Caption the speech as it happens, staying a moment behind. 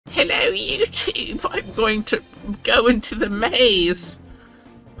Hello, YouTube. I'm going to go into the maze.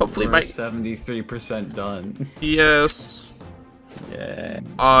 Hopefully, We're 73% done. Yes. Yeah.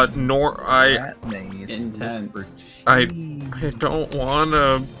 Intense. I don't want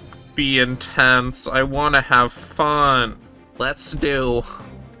to be intense. I want to have fun. Let's do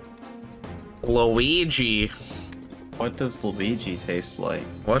Luigi. What does Luigi taste like?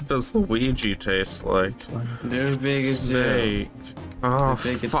 What does Luigi taste like? They're big as Snake. Oh,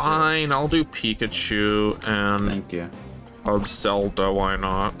 fine. I'll do Pikachu and thank you. Zelda. Why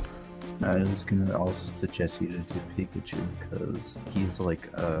not? I was gonna also suggest you to do Pikachu because he's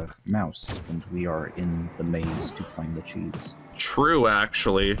like a mouse, and we are in the maze to find the cheese. True,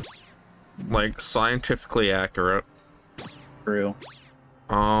 actually. Like, scientifically accurate. True.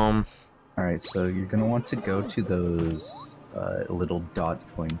 Alright, so you're gonna want to go to those little dot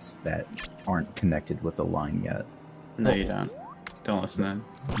points that aren't connected with a line yet. No, you don't. Don't listen in.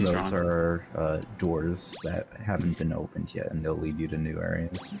 Those are doors that haven't been opened yet, and they'll lead you to new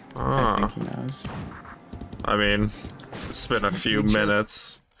areas. I think he knows. I mean, it's been a few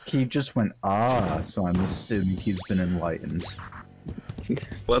minutes. He just went, so I'm assuming he's been enlightened.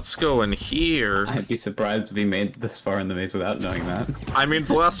 Let's go in here. I'd be surprised if he made this far in the maze without knowing that. I mean,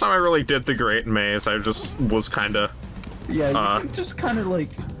 the last time I really did the Great Maze, I just was kind of... Yeah, you can just kind of, like,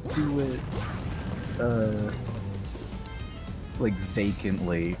 do it, like,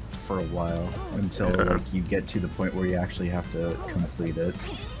 vacantly for a while, until, like, you get to the point where you actually have to complete it.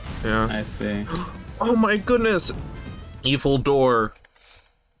 Yeah. I see. Oh my goodness! Evil door.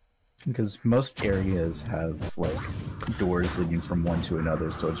 Because most areas have, like, doors leading from one to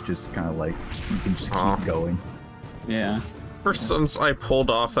another, so it's just kind of like, you can just keep going. Yeah. Ever since I pulled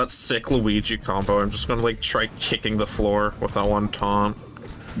off that sick Luigi combo, I'm just gonna, like, try kicking the floor with that one taunt.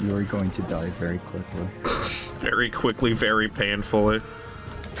 You are going to die very quickly. Very quickly, very painfully.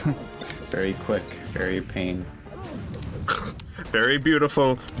 Very quick, very pain. Very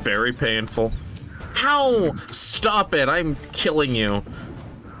beautiful, very painful. Ow! Stop it, I'm killing you.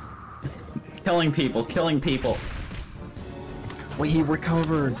 Killing people, killing people. Wait, he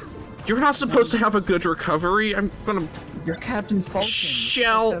recovered. You're not supposed to have a good recovery. I'm gonna... You're Captain Falcon.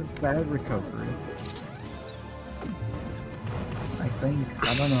 Shell. You have bad recovery. I think.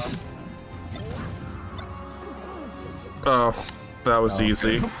 I don't know. Oh, that was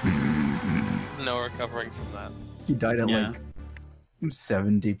easy. No recovering from that. He died at like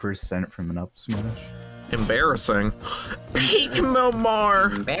 70% from an up smash. Embarrassing. Peak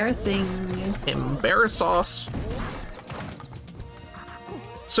Milmar! Embarrassing. Embarrass us.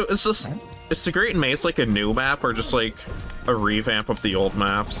 So is this... Is the Great Maze like a new map or just like a revamp of the old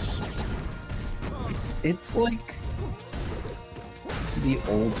maps? It's like the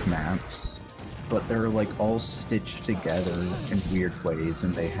old maps, but they're like all stitched together in weird ways,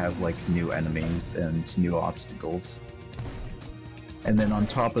 and they have like new enemies and new obstacles. And then on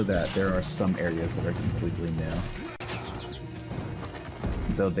top of that, there are some areas that are completely new.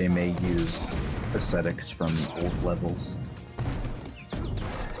 Though they may use aesthetics from old levels.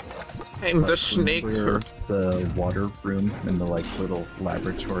 I'm the snake. The water room in the like little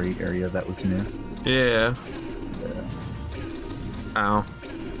laboratory area that was new. Yeah. Ow.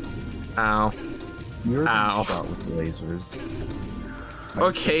 Ow. You're Ow. shot with lasers.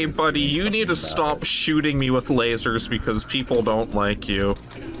 Okay, buddy, you need to stop shooting me with lasers because people don't like you.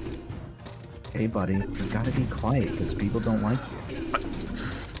 Hey, buddy, you gotta be quiet because people don't like you.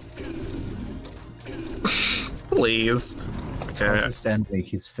 Please. Toughest enemy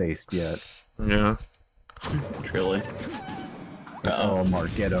he's faced yet. Yeah. Truly. That's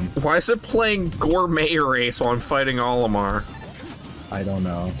Olimar, get him. Why is it playing Gourmet Race while I'm fighting Olimar? I don't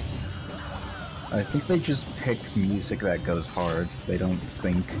know. I think they just pick music that goes hard. They don't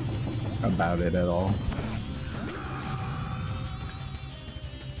think about it at all.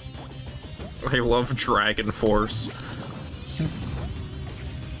 I love Dragon Force.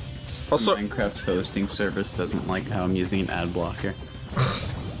 Also, Minecraft hosting service doesn't like how I'm using an ad blocker.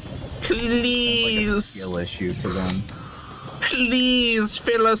 Please, like a skill issue for them. Please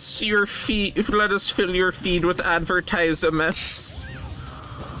fill us your feed. Let us fill your feed with advertisements.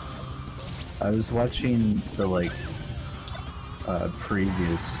 I was watching the like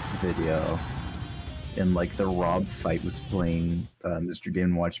previous video, and like the Rob fight was playing Mr.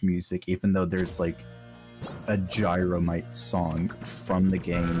 Game & Watch music, even though there's like a Gyromite song from the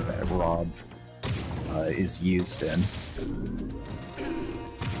game that Rob is used in.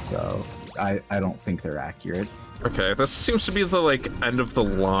 So I don't think they're accurate. Okay, this seems to be the like end of the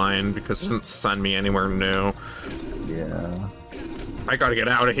line because it didn't send me anywhere new. Yeah. I gotta get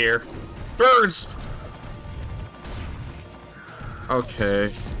out of here. Birds!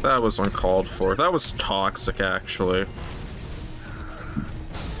 Okay. That was uncalled for. That was toxic, actually.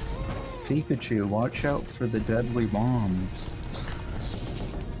 Pikachu, watch out for the deadly bombs.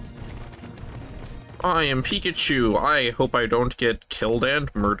 I am Pikachu. I hope I don't get killed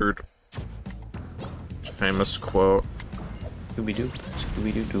and murdered. Famous quote. Scooby-Doo,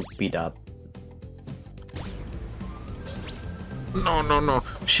 Scooby-Doo, beat up. No, no, no.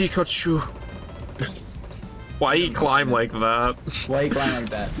 Pikachu. Why he climb like that? Why you climb like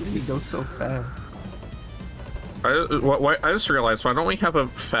that? He goes so fast. I just realized, why don't we have a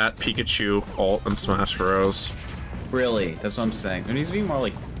fat Pikachu alt in Smash Bros? Really? That's what I'm saying. There needs to be more,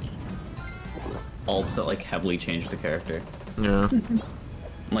 like, alts that, like, heavily change the character. Yeah.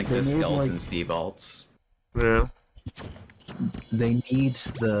 Like the Skeleton Steve alts. Yeah. They need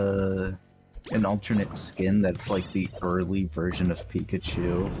an alternate skin that's like the early version of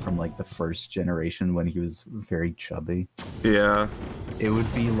Pikachu from like the first generation when he was very chubby. Yeah. It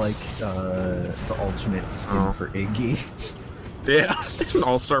would be like the alternate skin for Iggy. Yeah, it's an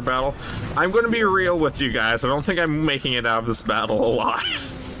all-star battle. I'm going to be real with you guys. I don't think I'm making it out of this battle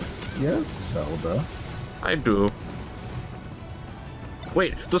alive. Yeah, Zelda. I do.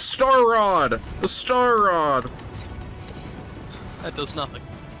 Wait, the Star Rod! The Star Rod! That does nothing.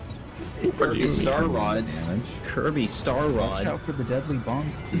 It does Kirby Star Star Rod Rod. damage. Kirby Star Watch Rod. out for the deadly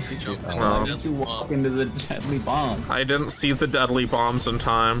bombs, Pikachu. Why did you walk into the deadly bomb? I didn't see the deadly bombs in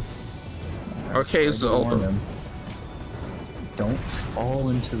time. Okay, Tried to warn Zelda. him. Don't fall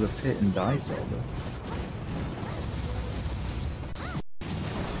into the pit and die, Zelda.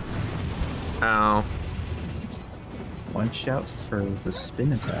 Ow. Watch out for the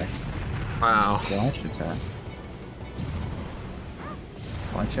spin attack. Ow. Slash attack.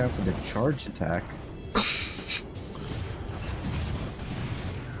 Watch out for the charge attack.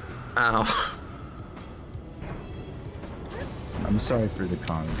 Ow. I'm sorry for the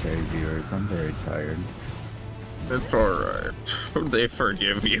commentary viewers, I'm very tired. It's alright. They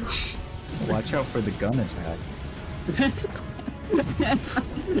forgive you. Watch out for the gun attack.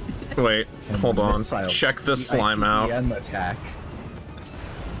 Wait, And hold the on. missile. Check this The slime out. ICBM attack.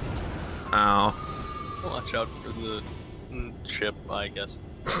 Ow. Watch out for the chip, I guess.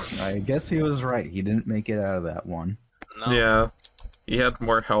 I guess he was right, he didn't make it out of that one. No. Yeah. He had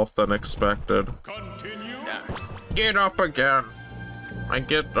more health than expected. Yeah. Get up again. I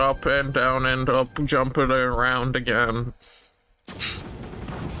get up and down and up, jumping around again. I'm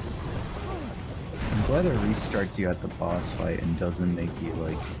glad it restarts you at the boss fight and doesn't make you,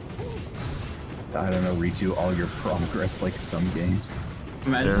 like, I don't know, redo all your progress like some games.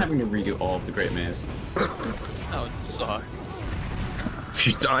 Imagine Yeah. having to redo all of the Great Maze. That would suck. If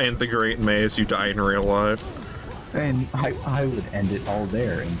you die in the Great Maze, you die in real life. And I would end it all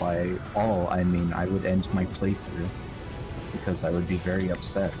there, and by all, I mean I would end my playthrough. Because I would be very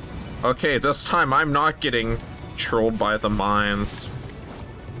upset. Okay, this time I'm not getting trolled by the mines.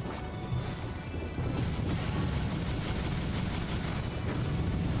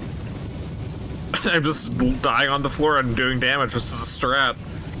 I'm just dying on the floor and doing damage. This is a strat.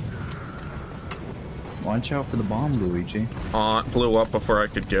 Watch out for the bomb, Luigi. It blew up before I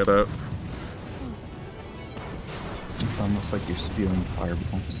could get it. It's almost like you're spewing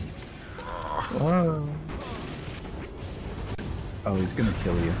fireballs. Whoa. Oh, he's gonna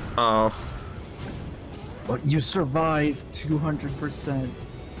kill you. Oh. But you survived 200%.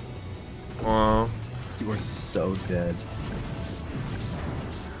 Wow. You are so dead.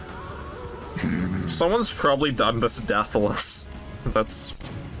 Someone's probably done this deathless. That's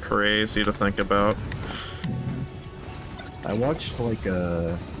crazy to think about. I watched like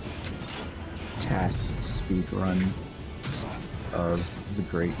a task speedrun of the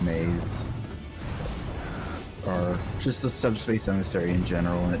Great Maze. Or just the Subspace Emissary in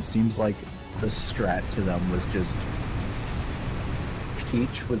general, and it seems like the strat to them was just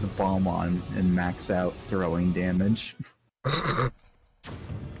Peach with a bomb on and max out throwing damage.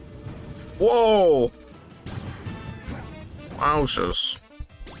 Whoa! Wowzers.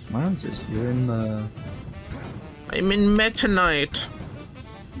 Wowzers, you're in the... I'm in Meta Knight.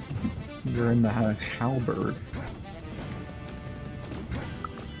 You're in the halberd.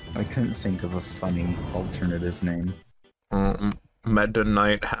 I couldn't think of a funny alternative name. Meta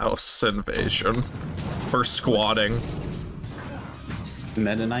Knight House Invasion. Or squatting.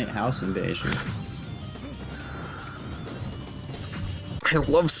 Meta Knight House Invasion. I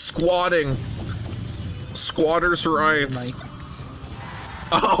love squatting. Squatters' rights.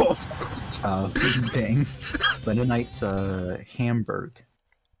 Oh! Dang. Meta Knight's, Hamburg.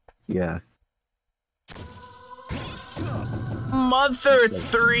 Yeah. Mother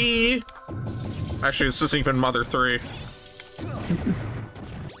 3! Actually, this isn't even Mother 3.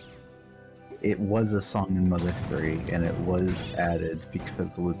 It was a song in Mother 3, and it was added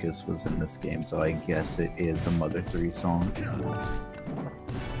because Lucas was in this game, so I guess it is a Mother 3 song.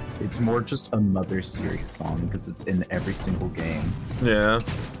 It's more just a Mother series song, because it's in every single game. Yeah.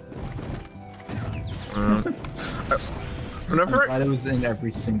 Whenever I'm glad it was in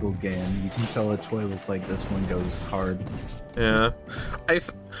every single game. You can tell a toy was like, this one goes hard. Yeah.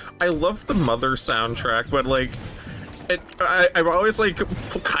 I love the Mother soundtrack, but like, I'm always like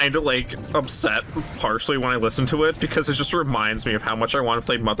kind of like upset partially when I listen to it because it just reminds me of how much I want to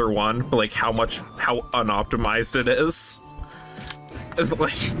play Mother 1, but like how unoptimized it is. And,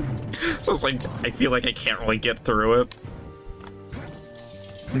 like, so it's like I feel like I can't really get through it.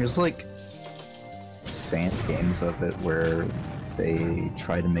 There's like fan games of it where they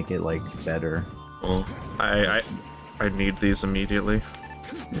try to make it like better. Well, I need these immediately.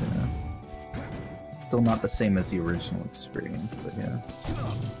 Yeah. Still not the same as the original experience, but yeah.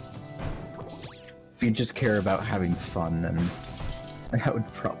 If you just care about having fun, then that would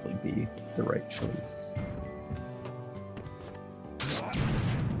probably be the right choice.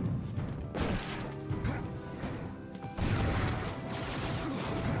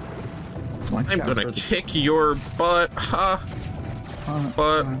 I'm gonna kick your butt, huh?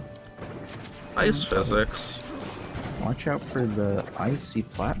 But ice physics. Watch out for the icy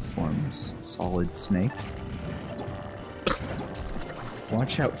platforms, Solid Snake.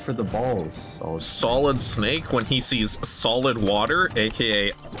 Watch out for the balls, Solid Snake when he sees solid water,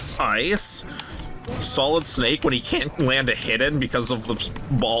 aka ice. Solid Snake when he can't land a hit in because of the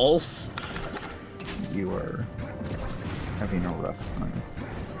balls. You are having a rough time.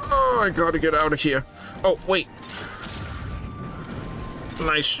 Oh, I gotta get out of here. Oh, wait.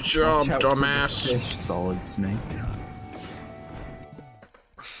 Nice job, Watch out for the dumbass. fish, Solid Snake.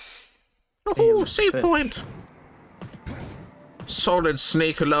 Oh, save point. Solid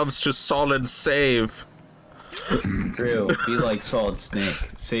Snake loves to solid save. True. Be like Solid Snake.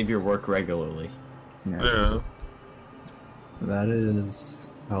 Save your work regularly. Yes. Yeah. That is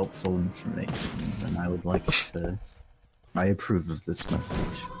helpful information, and I would like to... I approve of this message.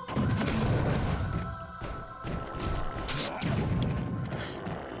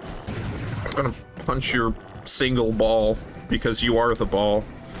 I'm gonna punch your single ball because you are the ball.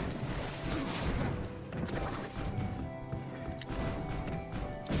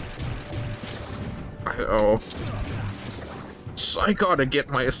 Oh. So I gotta get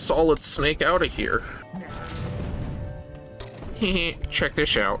my Solid Snake out of here. Check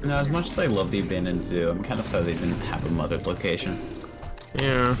this out. Now, as much as I love the abandoned zoo, I'm kind of sad they didn't have a mothered location.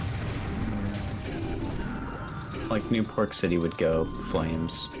 Yeah. Like New Pork City would go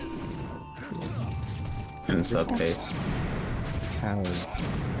flames. And Subspace. Have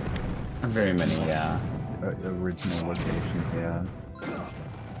Very many, yeah. original locations, yeah.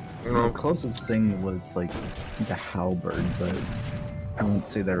 You know, The closest thing was like the halberd, but I won't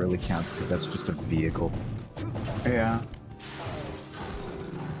say that really counts because that's just a vehicle. Yeah.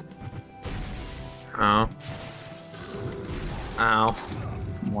 ow. Ow.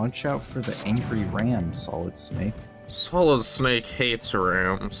 Watch out for the angry ram, Solid Snake. Solid Snake hates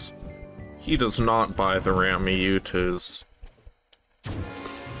rams. He does not buy the ram he uses.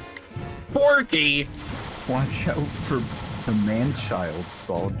 Forky! Watch out for the man-child,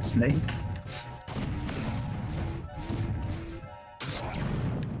 Solid Snake.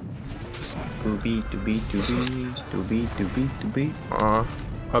 Doobie, doobie, doobie, doobie, doobie, doobie.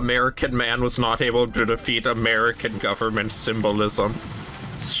 American man was not able to defeat American government symbolism.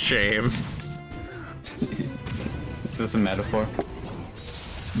 Shame. Is this a metaphor?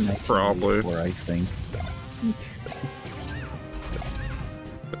 Probably. 1984, I think.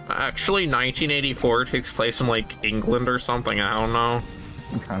 Actually, 1984 takes place in, like, England or something, I don't know.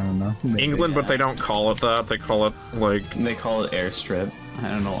 I don't know. Maybe. England, but they don't call it that, they call it, like... They call it airstrip. I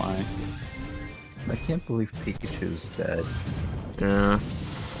don't know why. I can't believe Pikachu's dead. Yeah.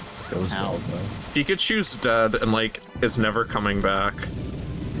 Goes Ow. Pikachu's dead and, like, is never coming back.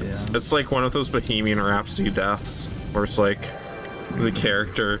 Yeah. It's like one of those Bohemian Rhapsody deaths, where it's like, the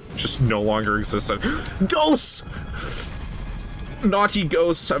character just no longer exists. Ghosts! Naughty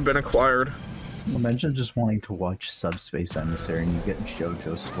ghosts have been acquired. Imagine just wanting to watch Subspace Emissary and you get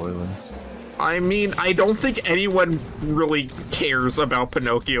JoJo spoilers. I mean, I don't think anyone really cares about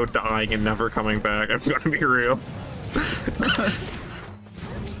Pinocchio dying and never coming back. I'm gonna be real.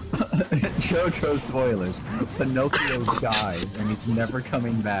 JoJo spoilers. Pinocchio dies and he's never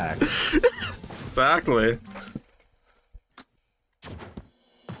coming back. Exactly.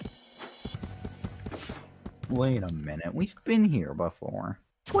 Wait a minute, we've been here before.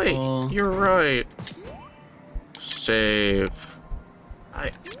 Wait, you're right. Save.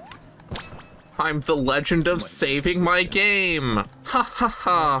 I'm the legend of saving my game. Ha ha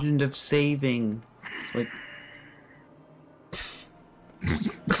ha. Legend of saving. It's like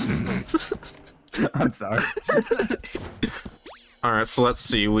I'm sorry. All right, so let's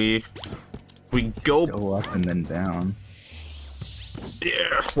see. We go. Go up and then down.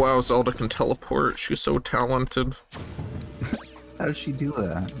 Yeah. Wow, Zelda can teleport. She's so talented. How does she do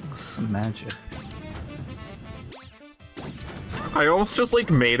that? Some magic. I almost just like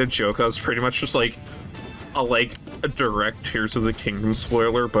made a joke that was pretty much just like a direct Tears of the Kingdom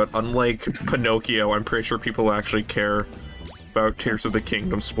spoiler, but unlike Pinocchio, I'm pretty sure people actually care about Tears of the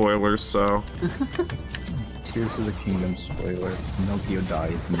Kingdom spoilers, so... Tears of the Kingdom spoiler. Pinocchio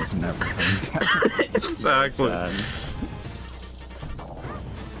dies and is never coming back. Exactly. sad.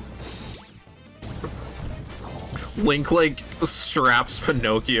 Link, like, straps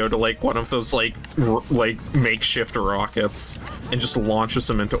Pinocchio to, like, one of those, like, makeshift rockets and just launches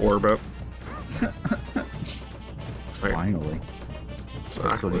him into orbit. Right. Finally. That's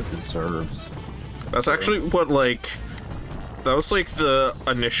what Exactly. it deserves. That's actually what, like... That was, like, the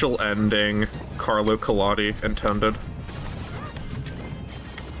initial ending Carlo Collodi intended.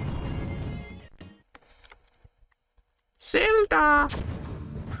 Zelda!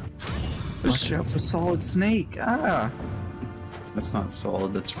 Watch out for Solid Snake! Ah! That's not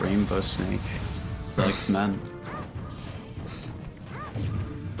Solid, that's Rainbow Snake. He likes men.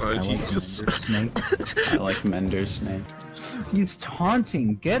 I like Jesus. Mender Snake. I like Mender Snake. He's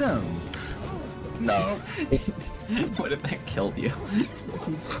taunting! Get him! No! What if that killed you?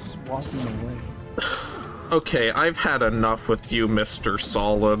 He's just walking away. Okay, I've had enough with you, Mr.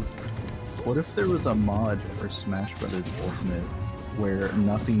 Solid. What if there was a mod for Smash Brothers Ultimate where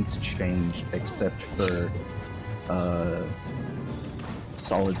nothing's changed except for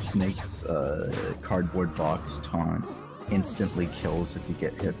Solid Snake's cardboard box taunt instantly kills if you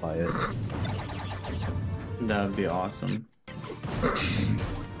get hit by it? That would be awesome.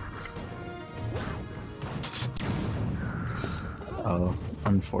 Oh,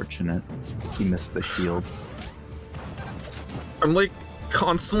 unfortunate. He missed the shield. I'm like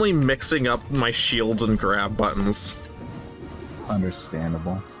constantly mixing up my shield and grab buttons.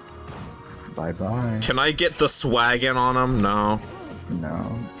 Understandable. Bye bye. Can I get the swag in on him? No.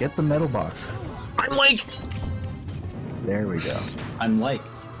 No. Get the metal box. I'm like There we go. I'm like,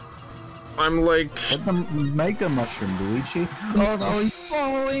 Get the Mega Mushroom, Luigi. Oh no, he's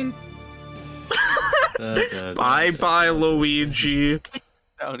falling! bye bye, Luigi.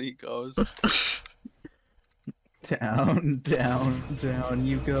 Down he goes. Down, down, down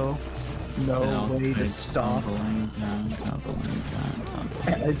you go. No down, way to it's stop. tumbling down, tumbling down,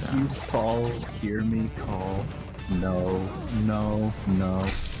 tumbling As down. you fall, hear me call. No, no, no.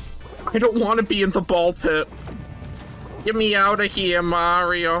 I don't want to be in the ball pit. Get me out of here,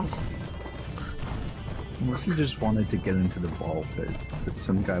 Mario. What if you just wanted to get into the ball pit, but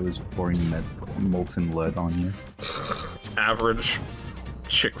some guy was pouring molten lead on you? Average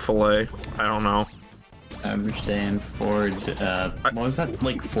Chick-fil-A. I don't know. Average day in Ford, what was that,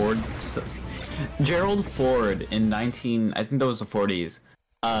 like, Ford? Gerald Ford in I think that was the 40s,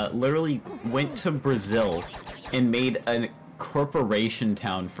 literally went to Brazil and made a corporation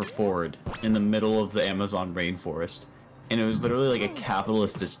town for Ford in the middle of the Amazon rainforest. And it was literally like a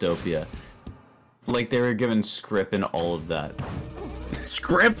capitalist dystopia. Like, they were given script and all of that.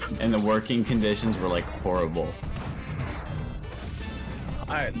 Script? And the working conditions were, like, horrible.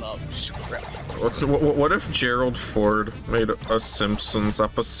 I love scrap. What if Gerald Ford made a Simpsons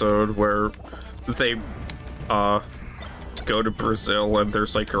episode where they go to Brazil and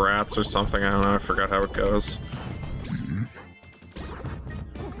there's like rats or something? I don't know, I forgot how it goes.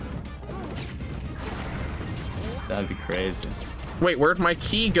 That'd be crazy. Wait, where'd my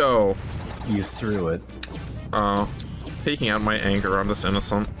key go? You threw it. Oh, taking out my anger on this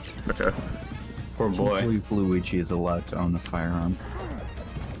innocent. Okay. Poor I boy. believe Luigi is allowed to own a firearm.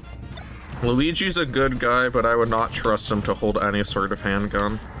 Luigi's a good guy, but I would not trust him to hold any sort of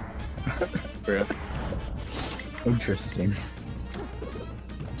handgun. Bro. Interesting.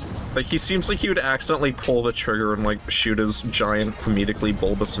 Like, he seems like he would accidentally pull the trigger and, like, shoot his giant, comedically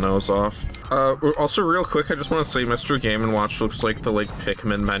bulbous nose off. Also, real quick, I just want to say Mr. Game & Watch looks like the, like,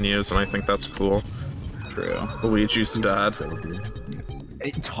 Pikmin menus, and I think that's cool. True. Luigi's dad.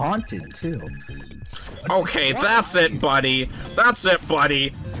 It taunted, too. Okay, that's it, buddy. That's it,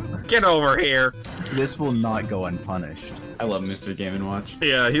 buddy. Get over here. This will not go unpunished. I love Mr. Game & Watch.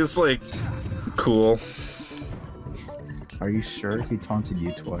 Yeah, he's, like, cool. Are you sure he taunted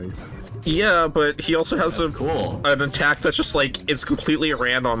you twice? Yeah, but he also has That's cool. an attack that's just, like, it's completely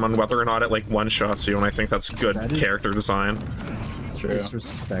random on whether or not it, like, one-shots you, and I think that's good That is- character design. True.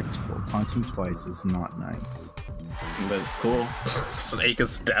 disrespectful. Taunting twice is not nice. But it's cool. Snake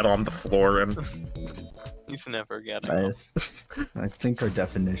is dead on the floor, and He's never getting I, up. I think our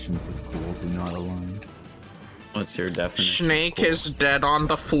definitions of cool do not align. What's your definition? Snake of cool? is dead on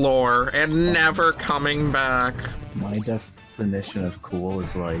the floor and never coming back. My definition of cool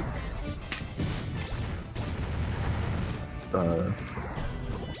is like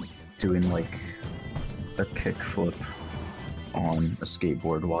doing like a kickflip on a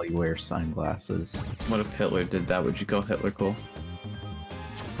skateboard while you wear sunglasses. What if Hitler did that? Would you call Hitler cool?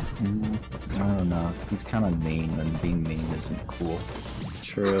 I don't know. He's kind of mean, and being mean isn't cool.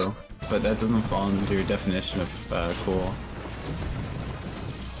 True. But that doesn't fall into your definition of cool.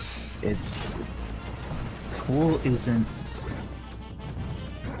 It's cool isn't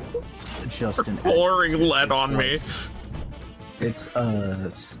just an Pouring adjective. lead on me. It's a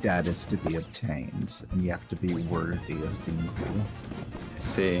status to be obtained, and you have to be worthy of being cool. I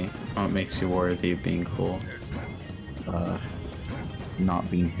see. What makes you worthy of being cool? Not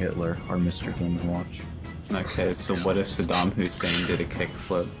being Hitler or Mr. Game & Watch. Okay, so what if Saddam Hussein did a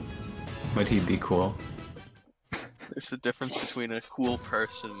kickflip? Would he be cool? There's a difference between a cool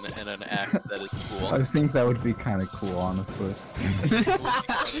person and an act that is I cool. think that would be kind of cool, honestly.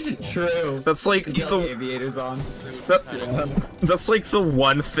 True. That's like the Aviators on. that's like the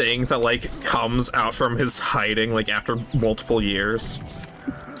one thing that like comes out from his hiding like after multiple years.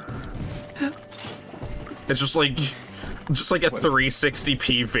 It's just like a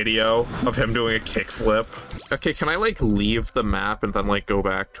 360p video of him doing a kickflip. Okay, can I like leave the map and then like go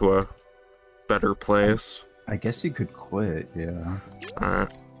back to a better place? I guess you could quit, yeah.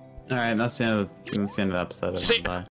 Alright. Alright, that's the end of the episode. See- Bye.